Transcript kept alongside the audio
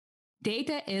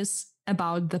Data is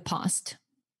about the past,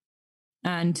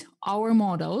 and our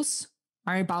models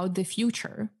are about the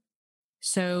future.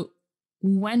 So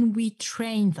when we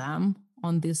train them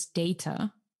on this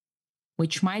data,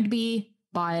 which might be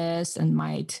biased and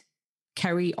might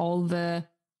carry all the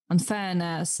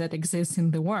unfairness that exists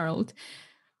in the world,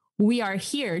 we are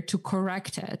here to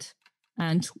correct it.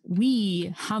 And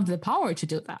we have the power to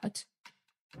do that.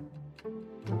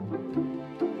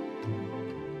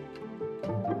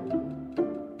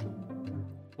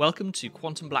 Welcome to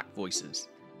Quantum Black Voices,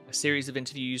 a series of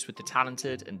interviews with the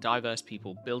talented and diverse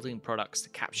people building products to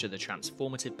capture the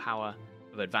transformative power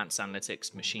of advanced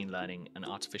analytics, machine learning, and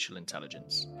artificial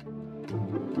intelligence.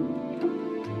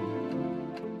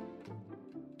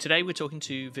 Today we're talking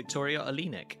to Victoria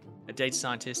Olinek, a data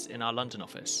scientist in our London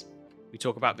office. We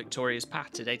talk about Victoria's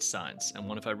path to data science and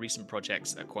one of her recent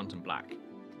projects at Quantum Black.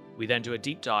 We then do a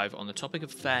deep dive on the topic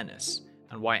of fairness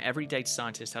and why every data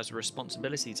scientist has a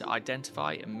responsibility to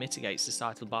identify and mitigate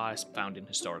societal bias found in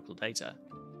historical data.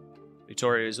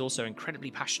 Victoria is also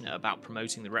incredibly passionate about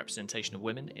promoting the representation of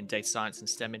women in data science and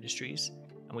STEM industries,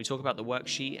 and we talk about the work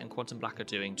she and Quantum Black are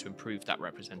doing to improve that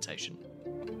representation.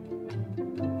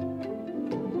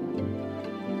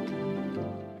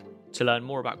 To learn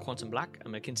more about Quantum Black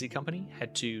and McKinsey Company,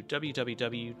 head to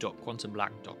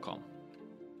www.quantumblack.com.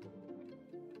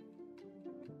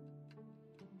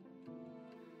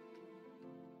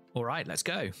 All right, let's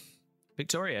go.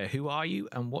 Victoria, who are you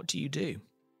and what do you do?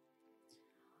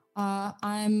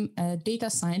 I'm a data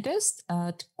scientist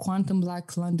at Quantum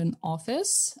Black London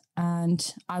office,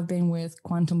 and I've been with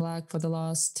Quantum Black for the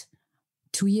last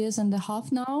 2.5 years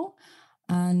now,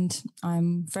 and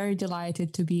I'm very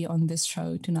delighted to be on this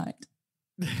show tonight.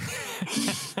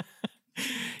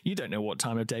 You don't know what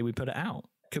time of day we put it out.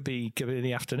 Could be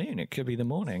the afternoon. It could be the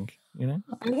morning, you know?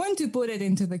 I want to put it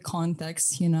into the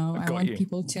context, you know. I want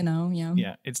people to know, yeah.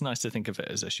 Yeah, it's nice to think of it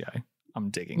as a show. I'm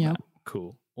digging that.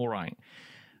 Cool. All right.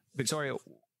 Victoria,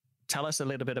 tell us a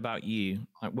little bit about you.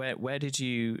 Like where did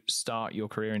you start your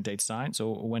career in data science,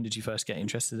 or when did you first get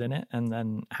interested in it? And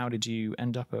then how did you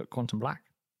end up at Quantum Black?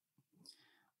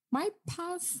 My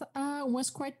path was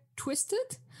quite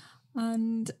twisted.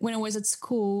 And when I was at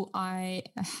school, I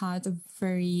had a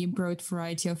very broad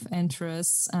variety of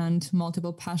interests and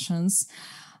multiple passions.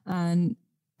 And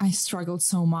I struggled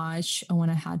so much when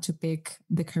I had to pick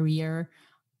the career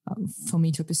for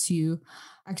me to pursue.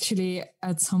 Actually,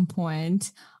 at some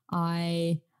point,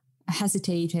 I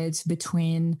hesitated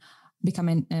between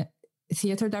becoming a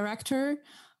theater director,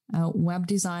 a web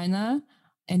designer,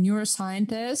 a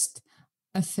neuroscientist,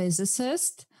 a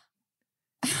physicist.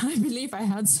 I believe I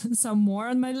had some more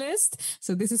on my list.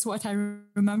 So this is what I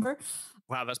remember.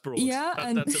 Wow, that's broad. Yeah,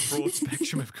 that's a broad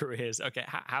spectrum of careers. Okay,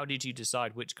 how did you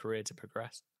decide which career to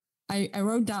progress? I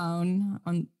wrote down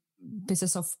on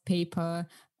pieces of paper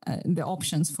the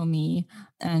options for me,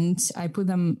 and I put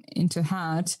them into a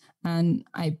hat, and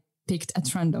I picked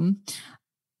at random.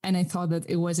 And I thought that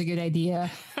it was a good idea.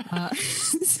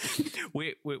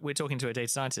 We're talking to a data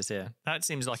scientist here. That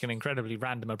seems like an incredibly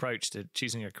random approach to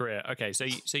choosing a career. Okay, so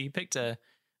you picked a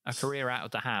career out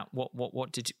of the hat.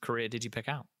 What career did you pick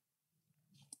out?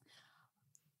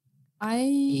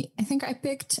 I think I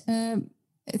picked a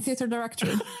theater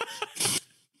director.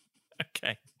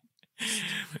 Okay.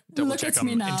 Double check I'm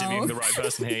interviewing the right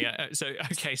person here. Yeah. So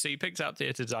you picked out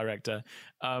theatre director.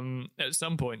 At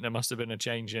some point, there must have been a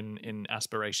change in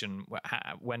aspiration.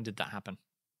 When did that happen?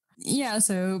 Yeah.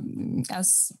 So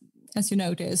as you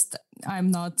noticed,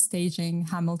 I'm not staging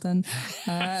Hamilton.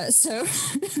 So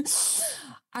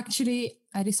actually,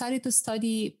 I decided to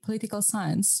study political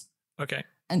science. Okay.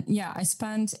 And yeah, I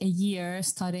spent a year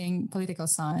studying political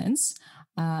science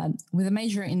with a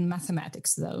major in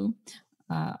mathematics, though.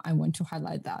 I want to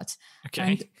highlight that. Okay.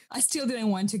 And I still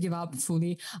didn't want to give up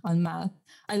fully on math.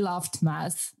 I loved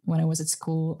math when I was at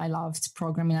school. I loved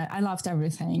programming. I loved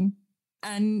everything.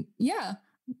 And yeah,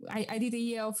 I did a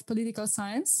year of political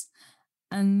science.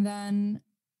 And then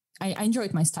I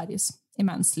enjoyed my studies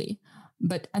immensely.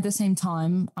 But at the same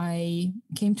time, I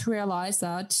came to realize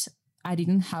that I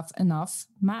didn't have enough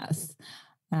math.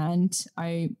 And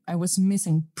I was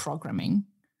missing programming.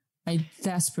 I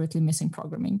desperately missing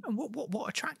programming. And what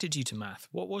attracted you to math?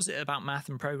 What was it about math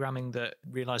and programming that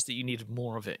realized that you needed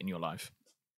more of it in your life?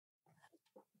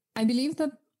 I believe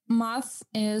that math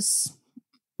is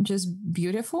just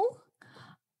beautiful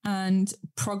and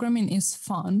programming is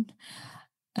fun.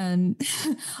 And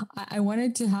I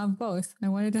wanted to have both. I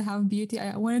wanted to have beauty.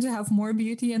 I wanted to have more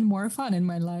beauty and more fun in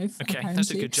my life. Okay, apparently.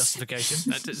 That's a good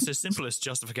justification. It's the simplest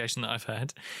justification that I've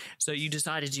heard. So you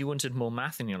decided you wanted more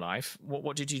math in your life.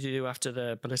 What did you do after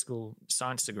the political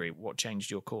science degree? What changed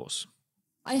your course?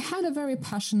 I had a very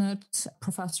passionate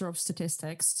professor of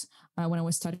statistics when I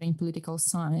was studying political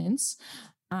science.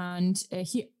 And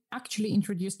he actually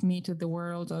introduced me to the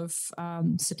world of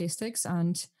statistics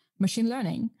and machine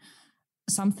learning,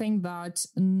 something that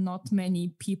not many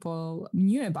people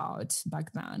knew about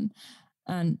back then.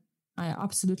 And I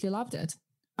absolutely loved it.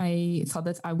 I thought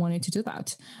that I wanted to do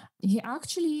that. He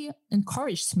actually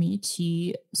encouraged me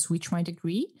to switch my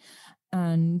degree.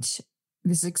 And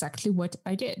this is exactly what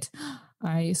I did.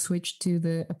 I switched to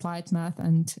the applied math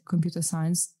and computer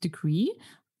science degree.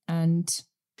 And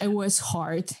it was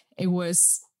hard. It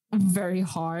was very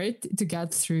hard to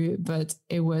get through, but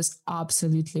it was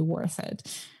absolutely worth it.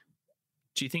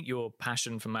 Do you think your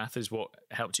passion for math is what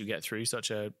helped you get through such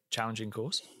a challenging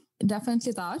course?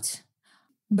 Definitely that.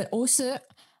 But also,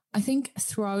 I think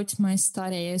throughout my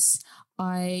studies,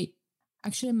 I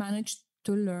actually managed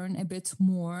to learn a bit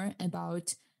more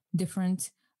about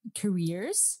different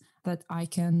careers that I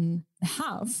can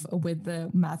have with the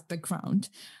math background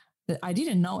that I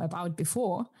didn't know about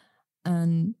before.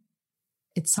 And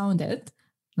it sounded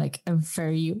like a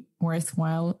very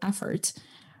worthwhile effort.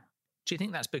 Do you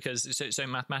think that's because so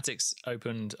mathematics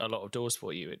opened a lot of doors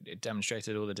for you? It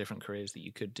demonstrated all the different careers that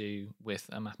you could do with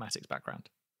a mathematics background?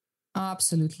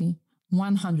 Absolutely.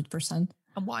 100%.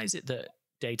 And why is it that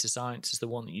data science is the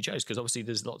one that you chose? Because obviously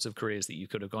there's lots of careers that you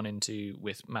could have gone into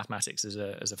with mathematics as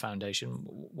a foundation.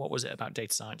 What was it about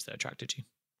data science that attracted you?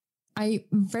 I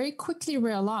very quickly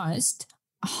realized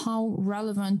how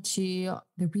relevant to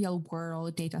the real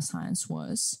world data science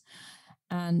was.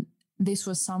 And this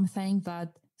was something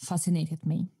that fascinated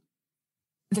me.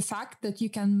 The fact that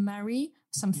you can marry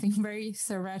something very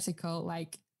theoretical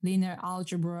like linear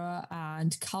algebra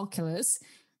and calculus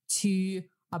to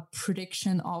a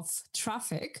prediction of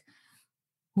traffic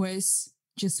was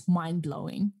just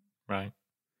mind-blowing. Right.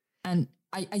 And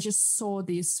I just saw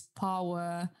this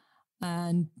power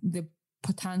and the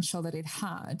potential that it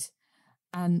had.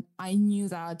 And I knew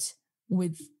that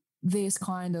with this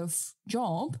kind of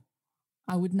job,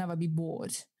 I would never be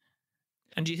bored.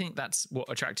 And do you think that's what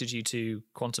attracted you to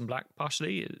Quantum Black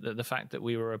partially? The fact that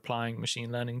we were applying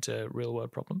machine learning to real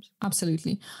world problems?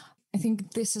 Absolutely. I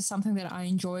think this is something that I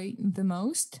enjoy the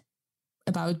most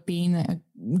about being a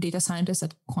data scientist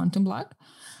at Quantum Black.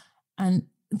 And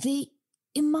the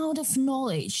amount of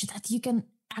knowledge that you can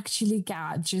actually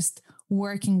get just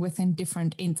working within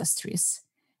different industries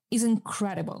is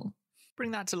incredible.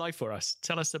 Bring that to life for us.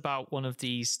 Tell us about one of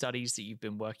the studies that you've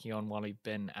been working on while you've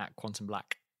been at Quantum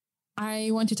Black. I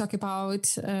want to talk about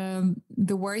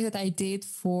the work that I did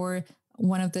for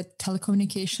one of the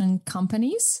telecommunication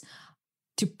companies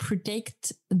to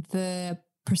predict the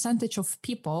percentage of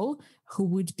people who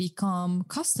would become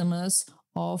customers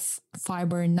of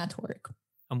fiber network.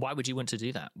 And why would you want to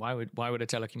do that? Why would a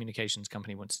telecommunications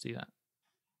company want to do that?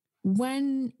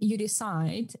 When you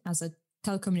decide as a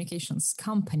telecommunications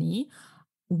company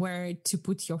where to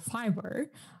put your fiber,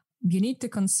 you need to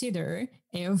consider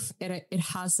if it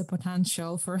has the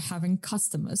potential for having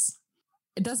customers.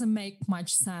 It doesn't make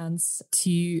much sense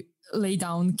to lay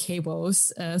down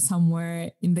cables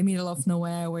somewhere in the middle of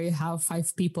nowhere where you have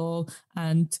 5 people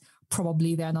and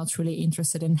probably they're not really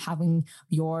interested in having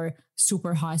your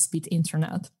super high-speed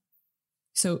internet.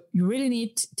 So you really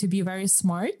need to be very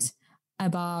smart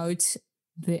about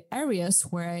the areas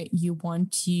where you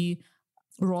want to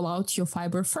roll out your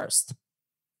fiber first.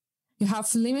 You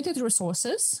have limited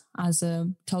resources as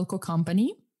a telco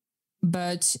company,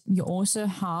 but you also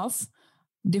have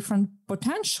different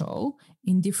potential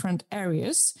in different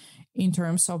areas in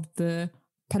terms of the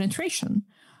penetration.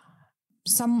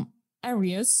 Some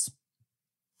areas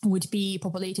would be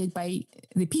populated by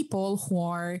the people who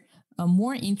are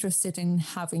more interested in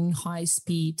having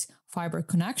high-speed fiber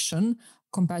connection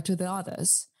compared to the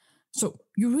others. So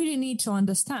you really need to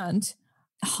understand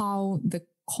how the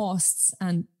costs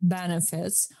and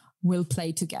benefits will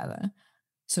play together.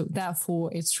 So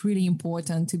therefore, it's really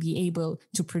important to be able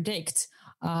to predict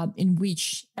in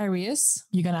which areas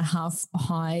you're going to have a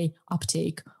high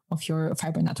uptake of your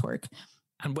fiber network.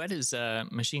 And where does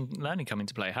machine learning come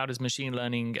into play? How does machine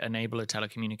learning enable a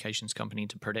telecommunications company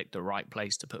to predict the right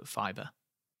place to put fiber?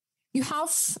 You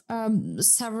have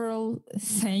several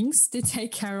things to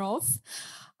take care of.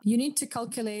 You need to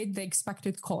calculate the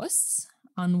expected costs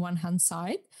on one hand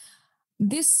side.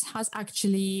 This has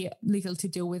actually little to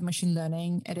do with machine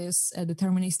learning. It is a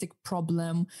deterministic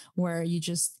problem where you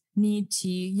just need to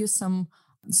use some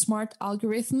smart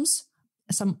algorithms,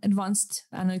 some advanced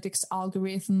analytics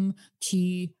algorithm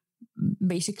to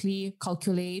basically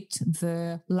calculate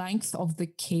the length of the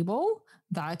cable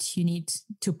that you need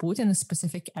to put in a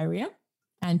specific area.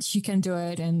 And you can do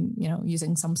it in,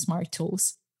 using some smart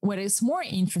tools. What is more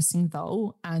interesting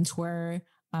though, and where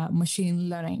machine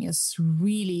learning is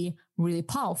really, really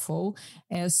powerful,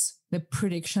 is the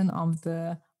prediction of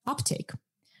the uptake.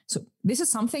 So this is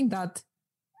something that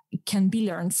can be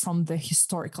learned from the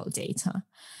historical data.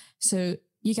 So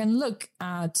you can look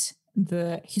at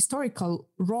the historical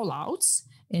rollouts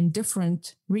in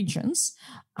different regions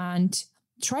and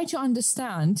try to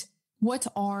understand what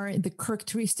are the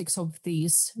characteristics of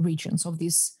these regions, of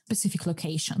these specific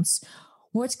locations.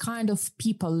 What kind of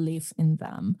people live in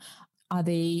them? Are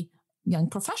they young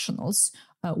professionals?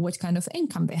 What kind of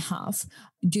income they have?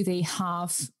 Do they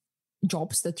have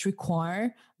jobs that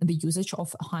require the usage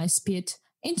of high-speed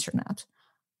internet?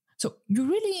 So you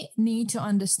really need to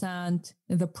understand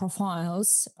the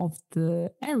profiles of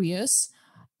the areas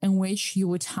in which you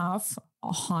would have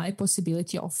a high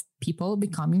possibility of people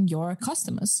becoming your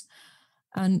customers.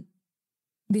 And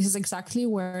this is exactly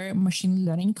where machine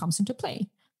learning comes into play.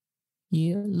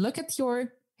 You look at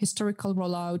your historical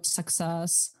rollout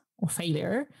success or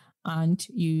failure, and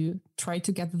you try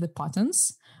to get the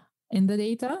patterns in the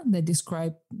data that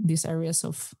describe these areas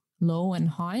of low and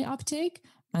high uptake,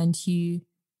 and you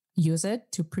use it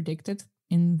to predict it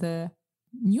in the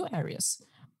new areas.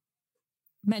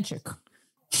 Magic.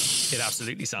 It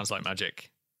absolutely sounds like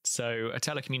magic. So a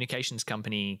telecommunications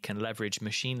company can leverage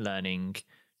machine learning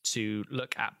to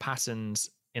look at patterns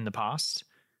in the past,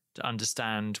 to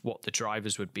understand what the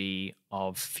drivers would be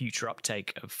of future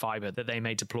uptake of fiber that they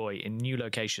may deploy in new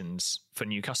locations for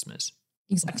new customers.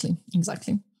 Exactly.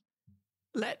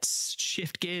 Let's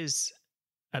shift gears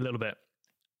a little bit.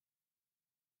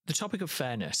 The topic of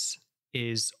fairness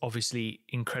is obviously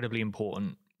incredibly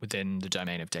important within the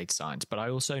domain of data science, but I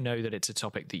also know that it's a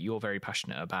topic that you're very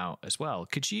passionate about as well.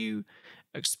 Could you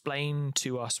explain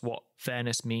to us what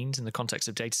fairness means in the context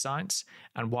of data science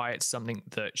and why it's something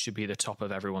that should be the top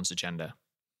of everyone's agenda?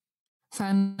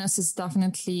 Fairness is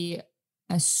definitely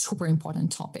a super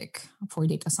important topic for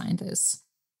data scientists.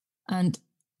 And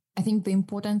I think the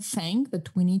important thing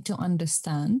that we need to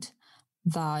understand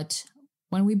that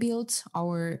when we build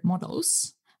our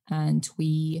models and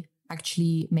we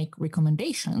actually make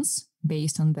recommendations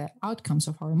based on the outcomes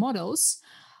of our models,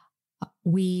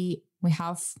 we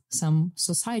have some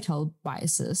societal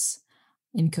biases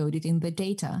encoded in the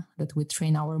data that we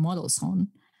train our models on.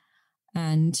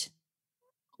 And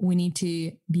we need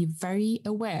to be very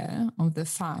aware of the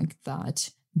fact that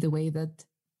the way that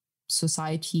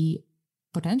society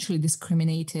potentially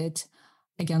discriminated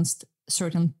against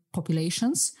certain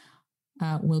populations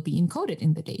will be encoded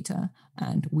in the data,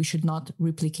 and we should not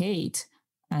replicate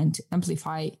and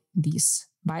amplify these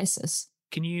biases.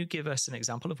 Can you give us an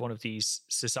example of one of these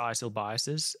societal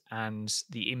biases and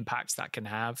the impacts that can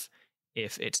have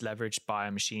if it's leveraged by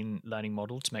a machine learning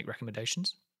model to make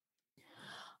recommendations?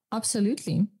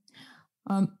 Absolutely.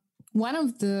 One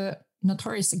of the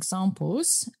notorious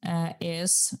examples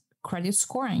is credit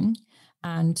scoring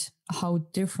and how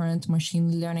different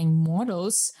machine learning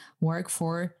models work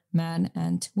for men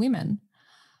and women.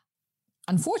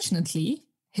 Unfortunately,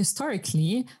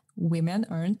 historically, women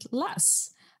earned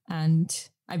less. And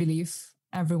I believe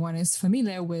everyone is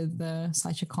familiar with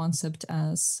such a concept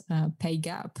as pay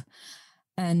gap.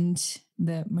 And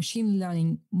the machine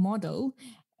learning model,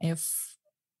 if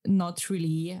not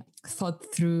really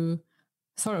thought through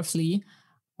thoroughly,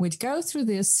 would go through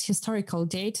this historical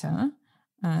data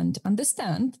and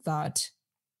understand that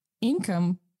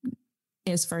income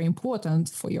is very important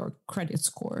for your credit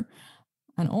score.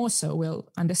 And also will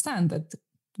understand that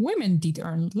women did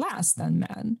earn less than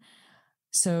men.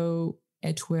 So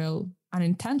it will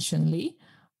unintentionally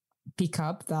pick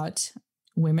up that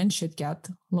women should get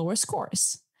lower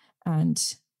scores.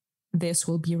 And this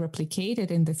will be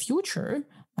replicated in the future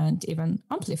and even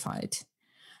amplified.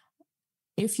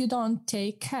 If you don't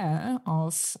take care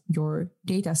of your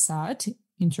data set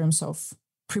in terms of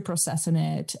pre-processing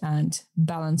it and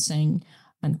balancing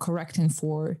and correcting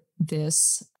for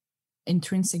this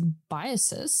intrinsic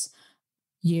biases,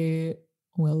 you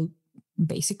will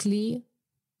basically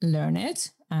learn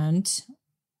it and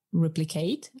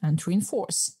replicate and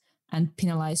reinforce and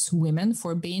penalize women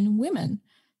for being women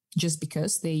just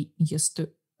because they used to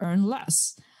earn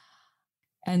less.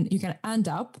 And you can end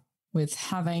up with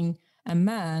having a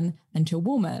man and a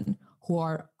woman who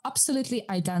are absolutely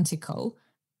identical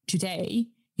today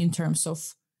in terms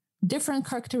of different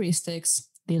characteristics.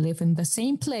 They live in the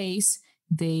same place.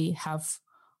 They have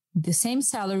the same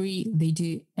salary, they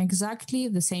do exactly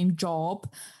the same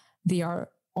job, they are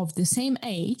of the same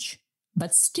age,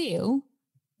 but still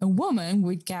a woman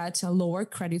would get a lower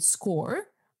credit score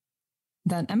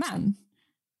than a man.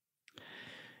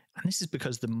 And this is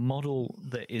because the model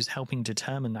that is helping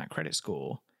determine that credit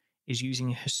score is using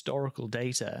historical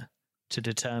data to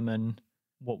determine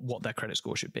what their credit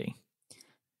score should be.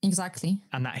 Exactly.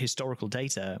 And that historical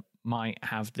data might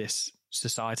have this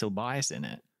societal bias in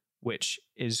it, which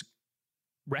is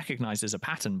recognized as a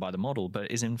pattern by the model, but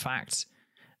is in fact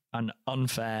an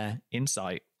unfair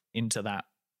insight into that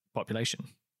population.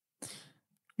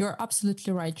 You're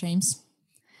absolutely right, James.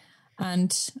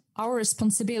 And our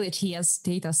responsibility as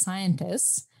data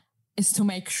scientists is to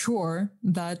make sure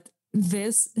that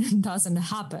this doesn't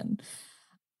happen.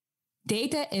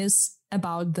 Data is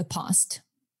about the past,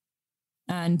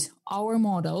 and our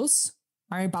models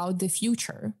are about the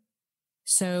future.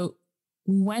 So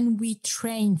when we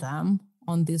train them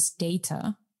on this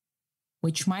data,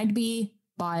 which might be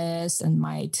biased and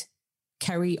might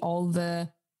carry all the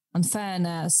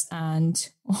unfairness and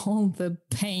all the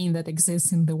pain that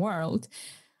exists in the world,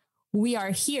 we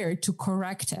are here to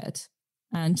correct it.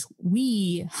 And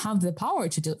we have the power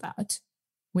to do that.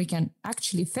 We can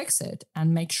actually fix it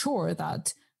and make sure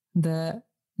that the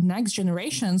next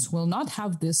generations will not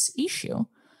have this issue.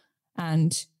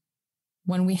 And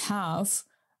when we have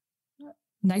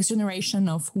next generation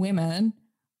of women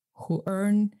who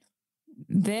earn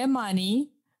their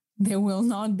money, they will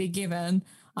not be given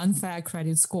unfair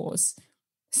credit scores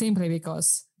simply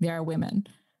because they are women.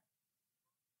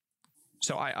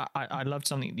 So I loved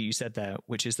something that you said there,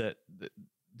 which is that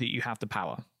you have the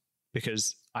power,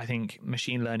 because I think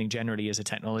machine learning generally as a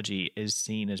technology is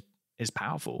seen as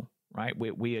powerful, right?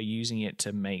 We are using it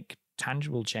to make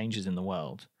tangible changes in the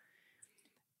world.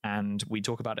 And we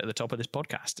talk about it at the top of this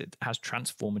podcast. It has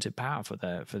transformative power for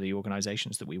the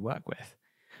organizations that we work with.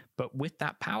 But with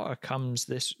that power comes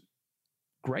this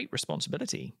great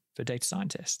responsibility for data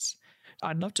scientists.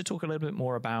 I'd love to talk a little bit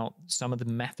more about some of the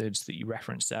methods that you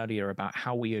referenced earlier about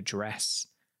how we address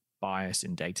bias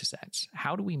in data sets.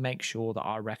 How do we make sure that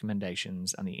our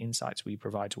recommendations and the insights we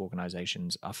provide to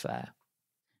organizations are fair?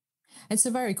 It's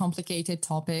a very complicated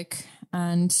topic,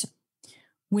 and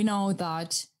we know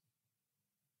that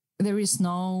there is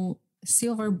no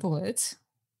silver bullet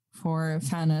for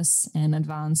fairness in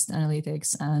advanced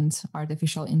analytics and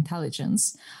artificial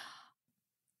intelligence.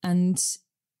 And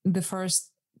the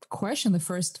first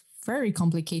very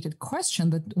complicated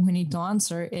question that we need to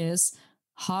answer is,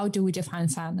 how do we define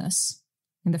fairness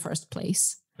in the first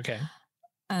place? Okay.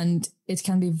 And it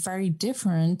can be very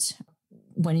different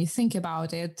when you think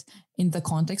about it in the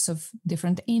context of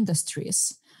different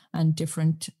industries and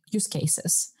different use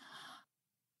cases.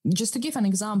 Just to give an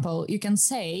example, you can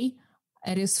say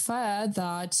it is fair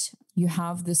that you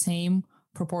have the same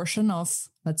proportion of,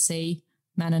 let's say,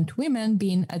 men and women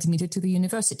being admitted to the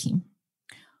university.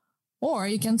 Or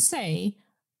you can say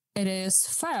it is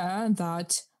fair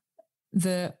that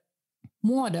the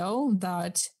model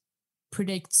that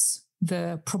predicts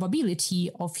the probability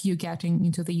of you getting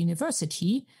into the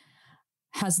university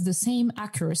has the same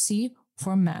accuracy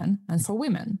for men and for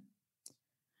women.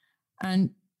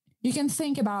 And you can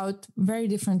think about very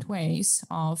different ways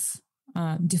of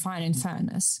defining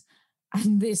fairness.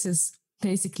 And this is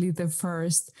basically the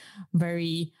first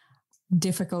very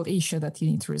difficult issue that you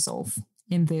need to resolve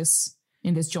in this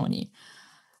journey.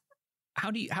 How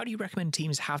do you recommend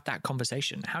teams have that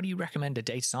conversation? How do you recommend a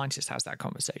data scientist has that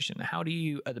conversation? How do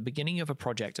you, at the beginning of a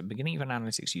project, at the beginning of an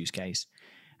analytics use case,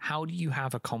 how do you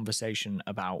have a conversation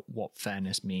about what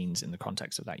fairness means in the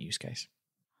context of that use case?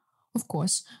 Of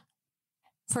course.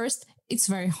 First, it's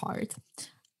very hard.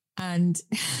 And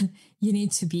you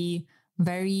need to be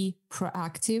very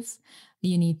proactive.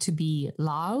 You need to be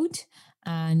loud.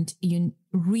 And you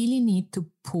really need to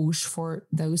push for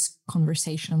those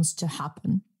conversations to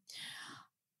happen.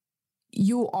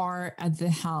 You are at the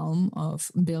helm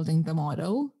of building the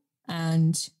model,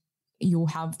 and you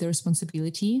have the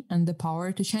responsibility and the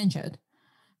power to change it.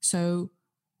 So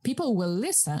people will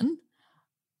listen.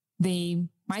 They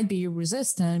might be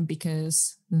resistant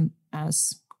because,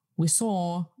 as we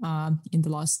saw in the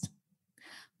last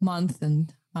month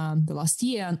and the last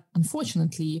year,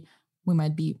 unfortunately, we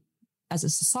might be, as a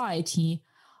society,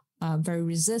 very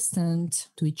resistant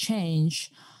to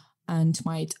change and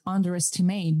might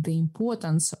underestimate the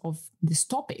importance of this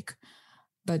topic.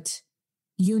 But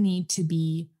you need to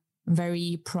be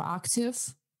very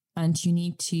proactive, and you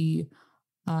need to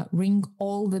ring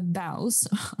all the bells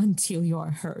until you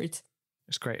are heard.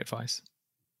 It's great advice.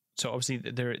 So obviously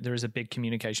there is a big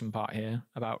communication part here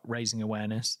about raising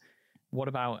awareness. What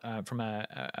about from a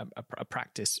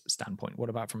practice standpoint? What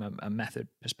about from a method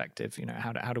perspective?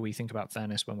 How do we think about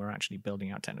fairness when we're actually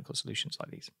building out technical solutions like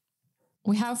these?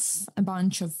 We have a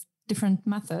bunch of different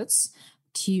methods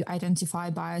to identify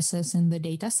biases in the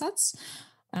data sets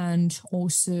and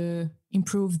also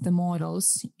improve the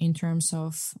models in terms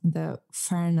of the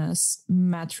fairness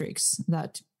metrics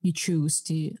that you choose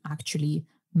to actually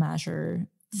measure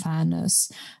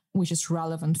fairness, which is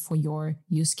relevant for your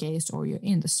use case or your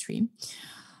industry.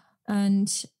 And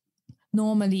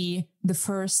normally the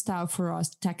first step for us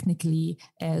technically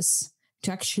is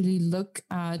to actually look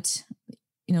at,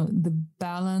 the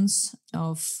balance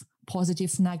of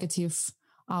positive, negative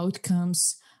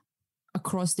outcomes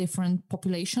across different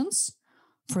populations.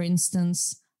 For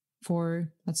instance,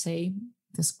 for, let's say,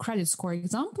 this credit score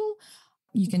example,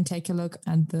 you can take a look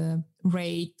at the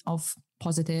rate of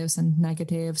positives and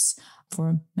negatives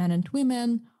for men and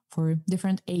women, for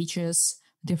different ages,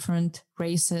 different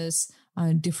races,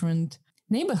 different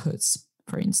neighborhoods,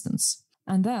 for instance.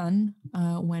 And then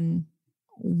when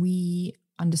we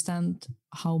understand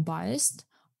how biased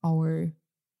our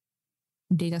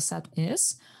data set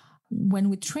is, when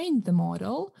we train the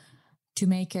model to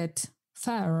make it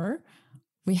fairer,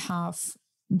 we have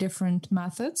different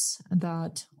methods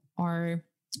that are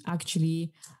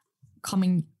actually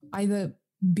coming either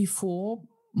before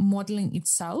modeling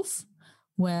itself,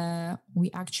 where we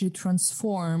actually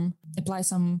apply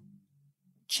some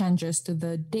changes to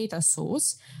the data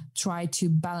source, try to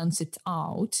balance it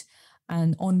out,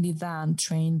 and only then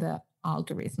train the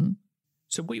algorithm.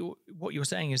 So what you're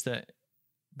saying is that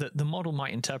the model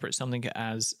might interpret something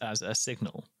as a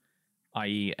signal,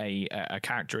 i.e. a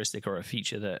characteristic or a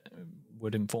feature that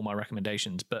would inform our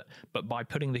recommendations, but by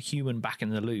putting the human back in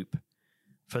the loop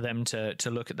for them to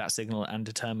look at that signal and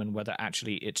determine whether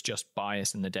actually it's just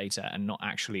bias in the data and not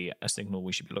actually a signal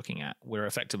we should be looking at, we're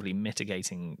effectively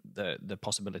mitigating the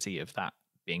possibility of that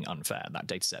being unfair, that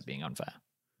data set being unfair.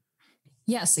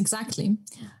 Yes, exactly.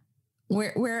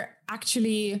 We're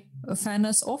actually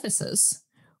fairness officers.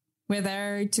 We're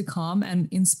there to come and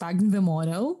inspect the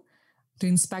model, to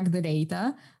inspect the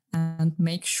data, and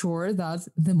make sure that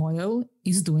the model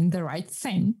is doing the right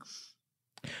thing.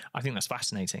 I think that's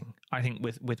fascinating. I think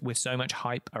with so much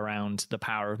hype around the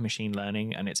power of machine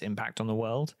learning and its impact on the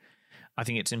world, I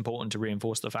think it's important to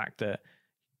reinforce the fact that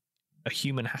a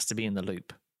human has to be in the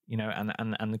loop,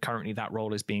 and currently that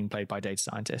role is being played by data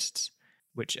scientists,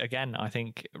 which again, I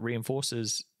think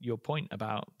reinforces your point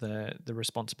about the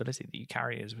responsibility that you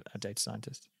carry as a data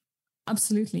scientist.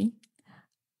 Absolutely.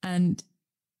 And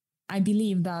I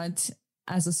believe that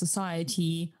as a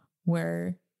society,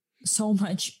 we're so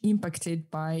much impacted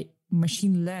by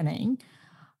machine learning,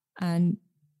 and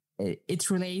it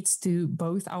relates to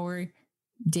both our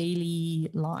daily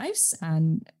lives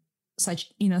and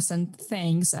such innocent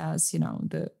things as,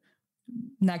 the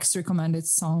next recommended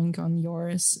song on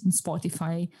your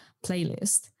Spotify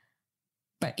playlist.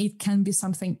 But it can be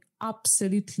something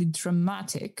absolutely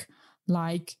dramatic,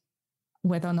 like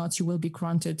whether or not you will be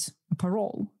granted a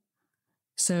parole.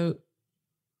 So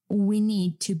we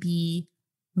need to be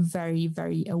very,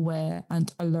 very aware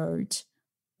and alert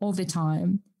all the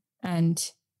time. And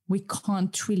we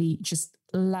can't really just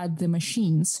let the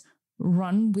machines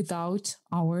run without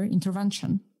our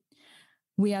intervention.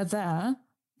 We are there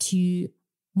to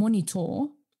monitor,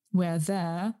 we're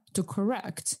there to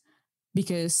correct,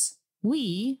 because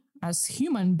we, as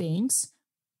human beings,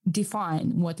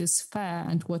 define what is fair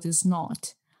and what is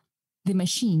not. The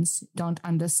machines don't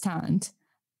understand.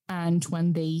 And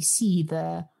when they see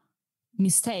the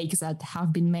mistakes that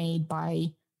have been made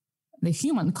by the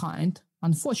humankind,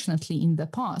 unfortunately, in the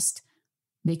past,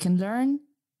 they can learn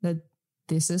that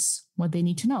this is what they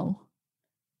need to know.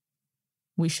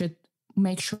 We should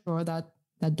make sure that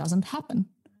that doesn't happen.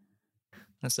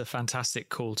 That's a fantastic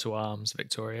call to arms,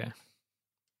 Victoria.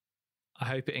 I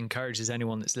hope it encourages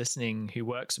anyone that's listening who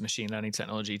works with machine learning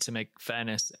technology to make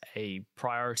fairness a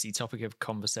priority topic of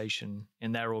conversation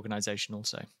in their organization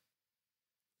also.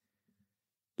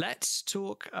 Let's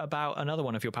talk about another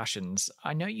one of your passions.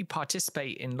 I know you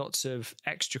participate in lots of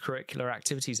extracurricular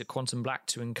activities at Quantum Black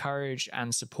to encourage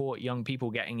and support young people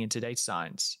getting into data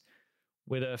science,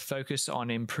 with a focus on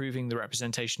improving the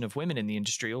representation of women in the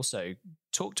industry also.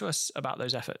 Talk to us about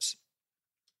those efforts.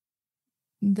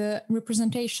 The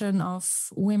representation of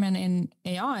women in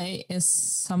AI is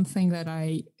something that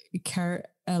I care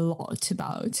a lot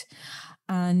about.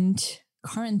 And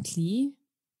currently,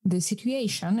 the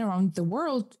situation around the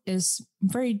world is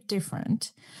very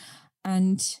different.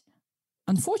 And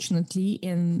unfortunately,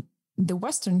 in the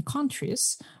Western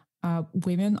countries,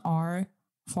 women are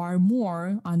far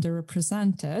more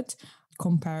underrepresented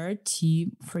compared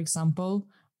to, for example,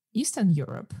 Eastern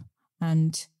Europe,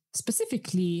 and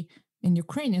specifically in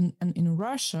Ukraine and in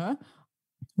Russia,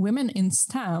 women in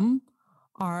STEM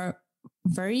are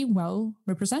very well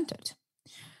represented.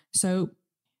 So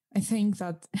I think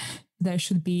that there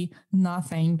should be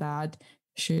nothing that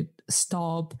should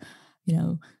stop,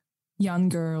 young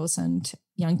girls and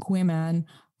young women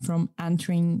from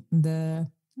entering the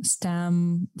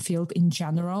STEM field in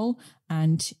general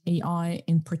and AI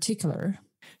in particular.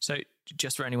 So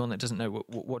just for anyone that doesn't know,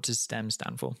 what does STEM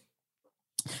stand for?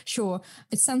 Sure.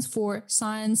 It stands for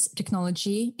science,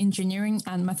 technology, engineering,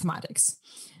 and mathematics.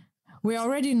 We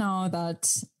already know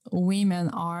that women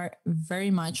are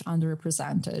very much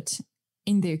underrepresented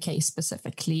in the UK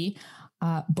specifically,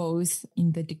 both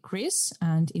in the degrees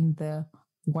and in the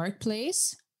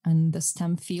workplace and the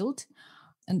STEM field.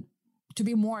 And to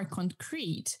be more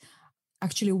concrete,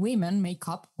 actually women make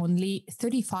up only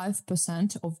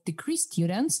 35% of degree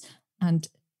students and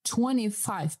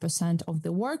 25% of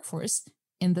the workforce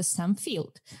in the STEM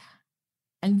field.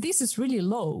 And this is really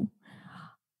low.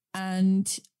 And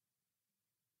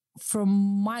from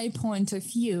my point of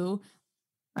view,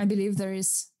 I believe there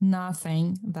is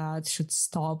nothing that should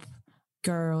stop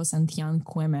girls and young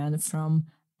women from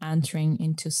entering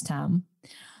into STEM,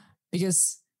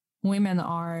 because women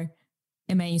are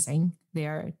amazing. They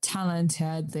are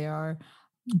talented, they are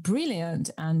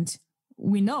brilliant, and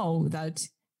we know that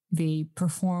they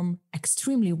perform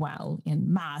extremely well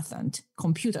in math and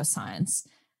computer science.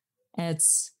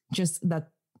 It's just that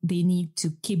they need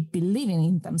to keep believing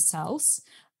in themselves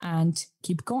and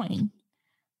keep going.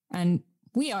 And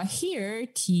we are here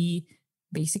to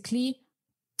basically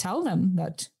tell them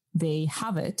that they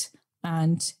have it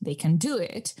and they can do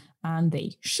it and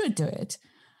they should do it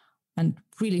and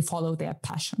really follow their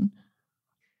passion.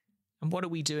 And what are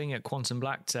we doing at Quantum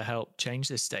Black to help change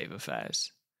this state of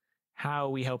affairs? How are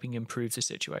we helping improve the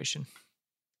situation?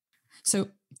 So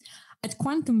at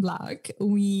Quantum Black,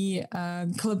 we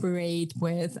collaborate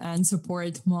with and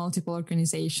support multiple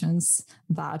organizations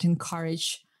that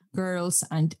encourage girls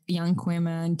and young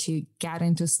women to get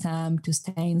into STEM, to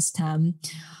stay in STEM.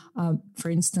 For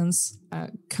instance,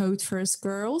 Code First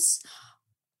Girls,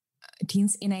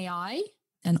 Teens in AI,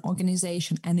 an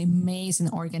amazing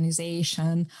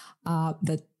organization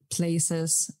that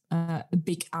places a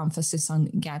big emphasis on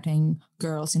getting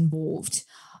girls involved.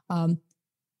 I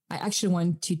actually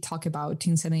want to talk about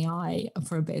Teens in AI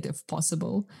for a bit, if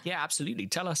possible. Yeah, absolutely.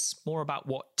 Tell us more about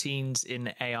what Teens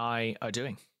in AI are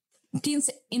doing. Teens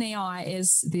in AI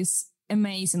is this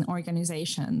amazing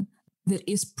organization that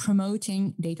is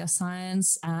promoting data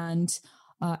science and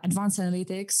advanced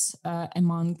analytics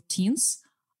among teens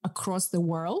across the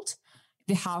world.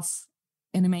 They have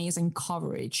an amazing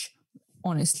coverage.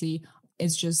 Honestly,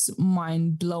 it's just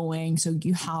mind-blowing. So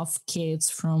you have kids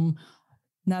from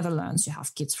Netherlands, you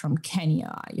have kids from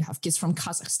Kenya, you have kids from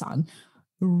Kazakhstan,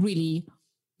 really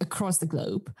across the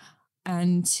globe.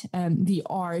 And they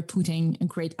are putting a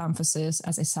great emphasis,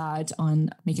 as I said, on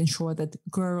making sure that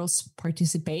girls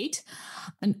participate.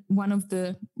 And one of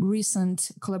the recent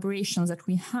collaborations that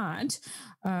we had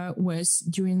was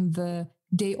during the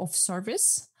day of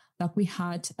service that we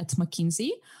had at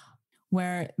McKinsey,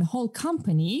 where the whole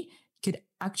company could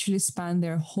actually spend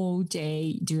their whole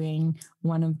day doing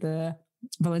one of the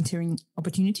volunteering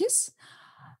opportunities.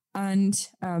 And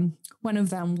one of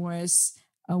them was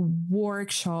a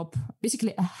workshop,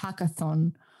 basically a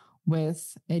hackathon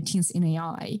with Teens in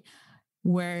AI,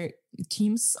 where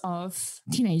teams of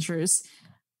teenagers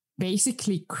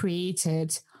basically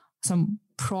created some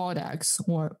products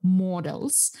or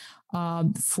models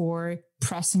for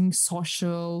pressing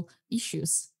social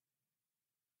issues.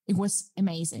 It was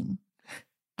amazing.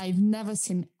 I've never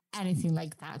seen anything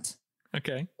like that.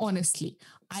 Okay. Honestly,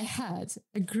 I had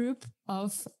a group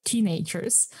of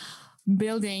teenagers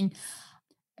building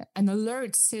an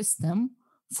alert system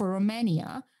for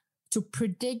Romania to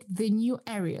predict the new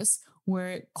areas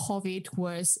where COVID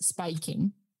was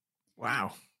spiking.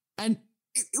 Wow. And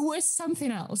it was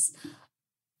something else.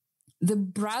 The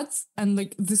breadth and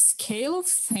the scale of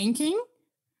thinking,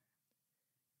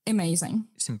 amazing.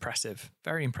 It's impressive.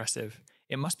 Very impressive.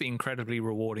 It must be incredibly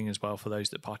rewarding as well for those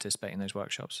that participate in those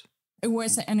workshops. It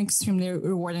was an extremely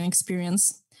rewarding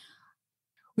experience.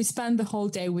 We spent the whole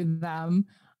day with them,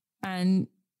 and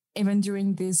even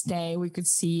during this day, we could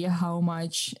see how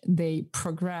much they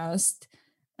progressed,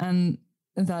 and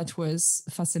that was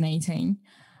fascinating.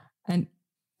 And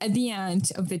at the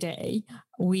end of the day,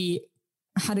 we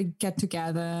had a get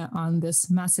together on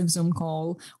this massive Zoom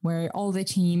call where all the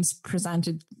teams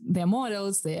presented their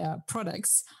models, their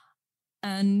products.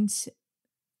 And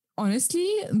honestly,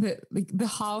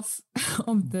 the half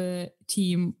of the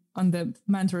team on the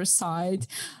mentor side,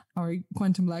 our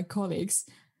Quantum Black colleagues,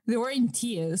 they were in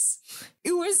tears.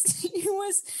 It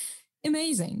was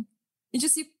amazing. You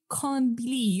can't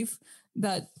believe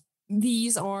that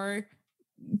these are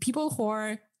people who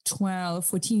are 12,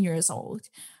 14 years old,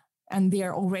 and they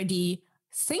are already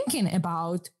thinking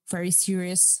about very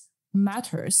serious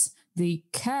matters. They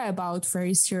care about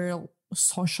very serious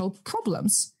social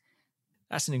problems.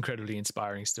 That's an incredibly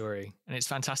inspiring story. And it's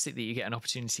fantastic that you get an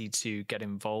opportunity to get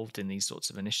involved in these sorts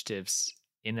of initiatives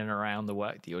in and around the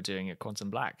work that you're doing at Quantum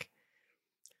Black.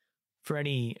 For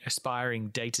any aspiring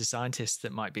data scientists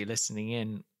that might be listening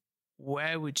in,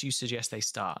 where would you suggest they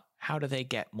start? How do they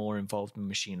get more involved in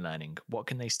machine learning? What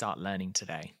can they start learning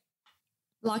today?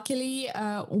 Luckily,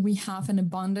 we have an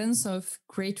abundance of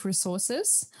great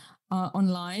resources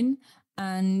online,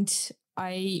 and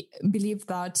I believe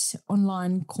that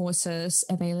online courses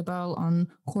available on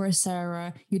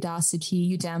Coursera,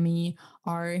 Udacity, Udemy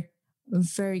are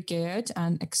very good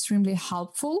and extremely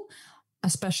helpful,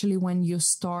 especially when you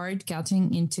start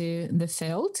getting into the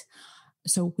field.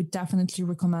 So we definitely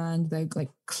recommend the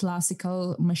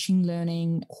classical machine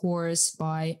learning course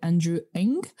by Andrew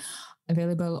Ng,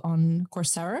 available on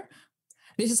Coursera.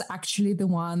 This is actually the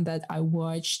one that I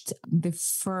watched the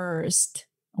first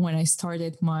when I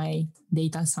started my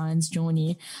data science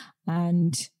journey,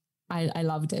 and I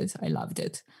loved it. I loved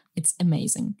it. It's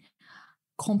amazing.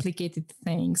 Complicated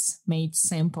things made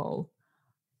simple.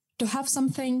 To have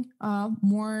something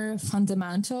more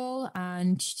fundamental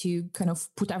and to kind of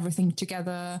put everything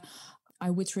together, I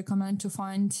would recommend to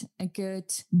find a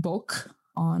good book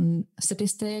on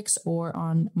statistics or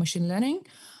on machine learning,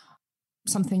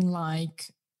 something like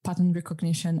Pattern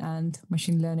Recognition and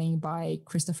Machine Learning by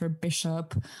Christopher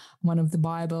Bishop, one of the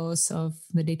Bibles of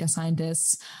the data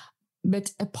scientists.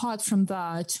 But apart from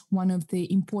that, one of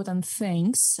the important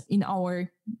things in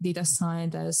our data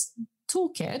scientist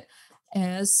toolkit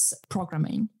is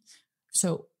programming.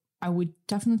 So I would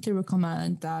definitely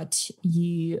recommend that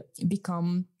you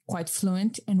become quite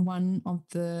fluent in one of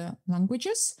the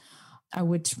languages. I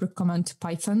would recommend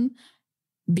Python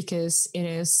because it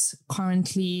is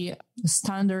currently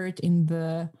standard in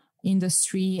the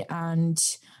industry and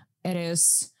it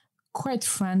is quite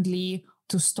friendly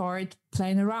to start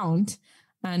playing around.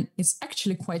 And it's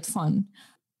actually quite fun.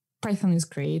 Python is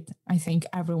great. I think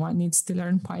everyone needs to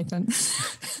learn Python.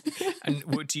 And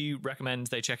would you recommend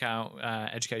they check out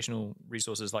educational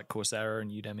resources like Coursera and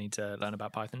Udemy to learn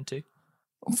about Python too?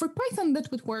 For Python,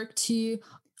 that would work too.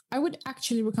 I would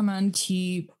actually recommend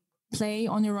to play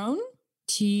on your own,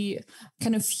 to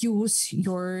kind of use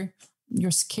your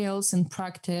skills and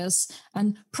practice.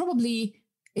 And probably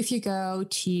if you go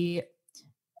to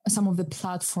some of the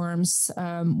platforms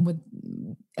with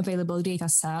available data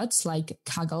sets like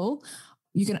Kaggle,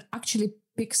 you can actually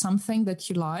pick something that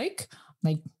you like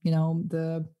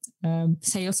the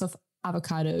sales of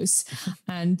avocados,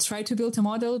 and try to build a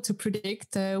model to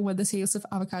predict what the sales of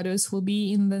avocados will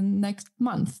be in the next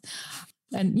month.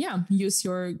 And use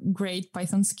your great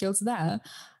Python skills there.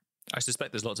 I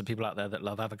suspect there's lots of people out there that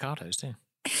love avocados too.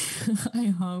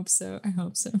 I hope so.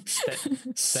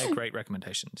 They're great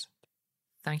recommendations.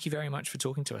 Thank you very much for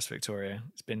talking to us, Victoria.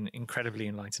 It's been incredibly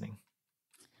enlightening.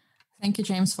 Thank you,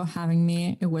 James, for having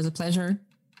me. It was a pleasure.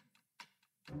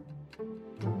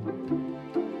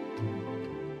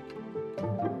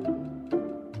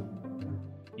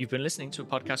 You've been listening to a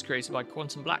podcast created by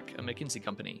Quantum Black, a McKinsey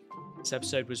company. This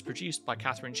episode was produced by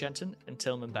Catherine Shenton and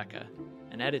Tillman Becker,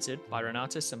 and edited by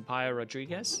Renata Sampaio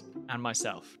Rodriguez and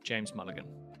myself, James Mulligan.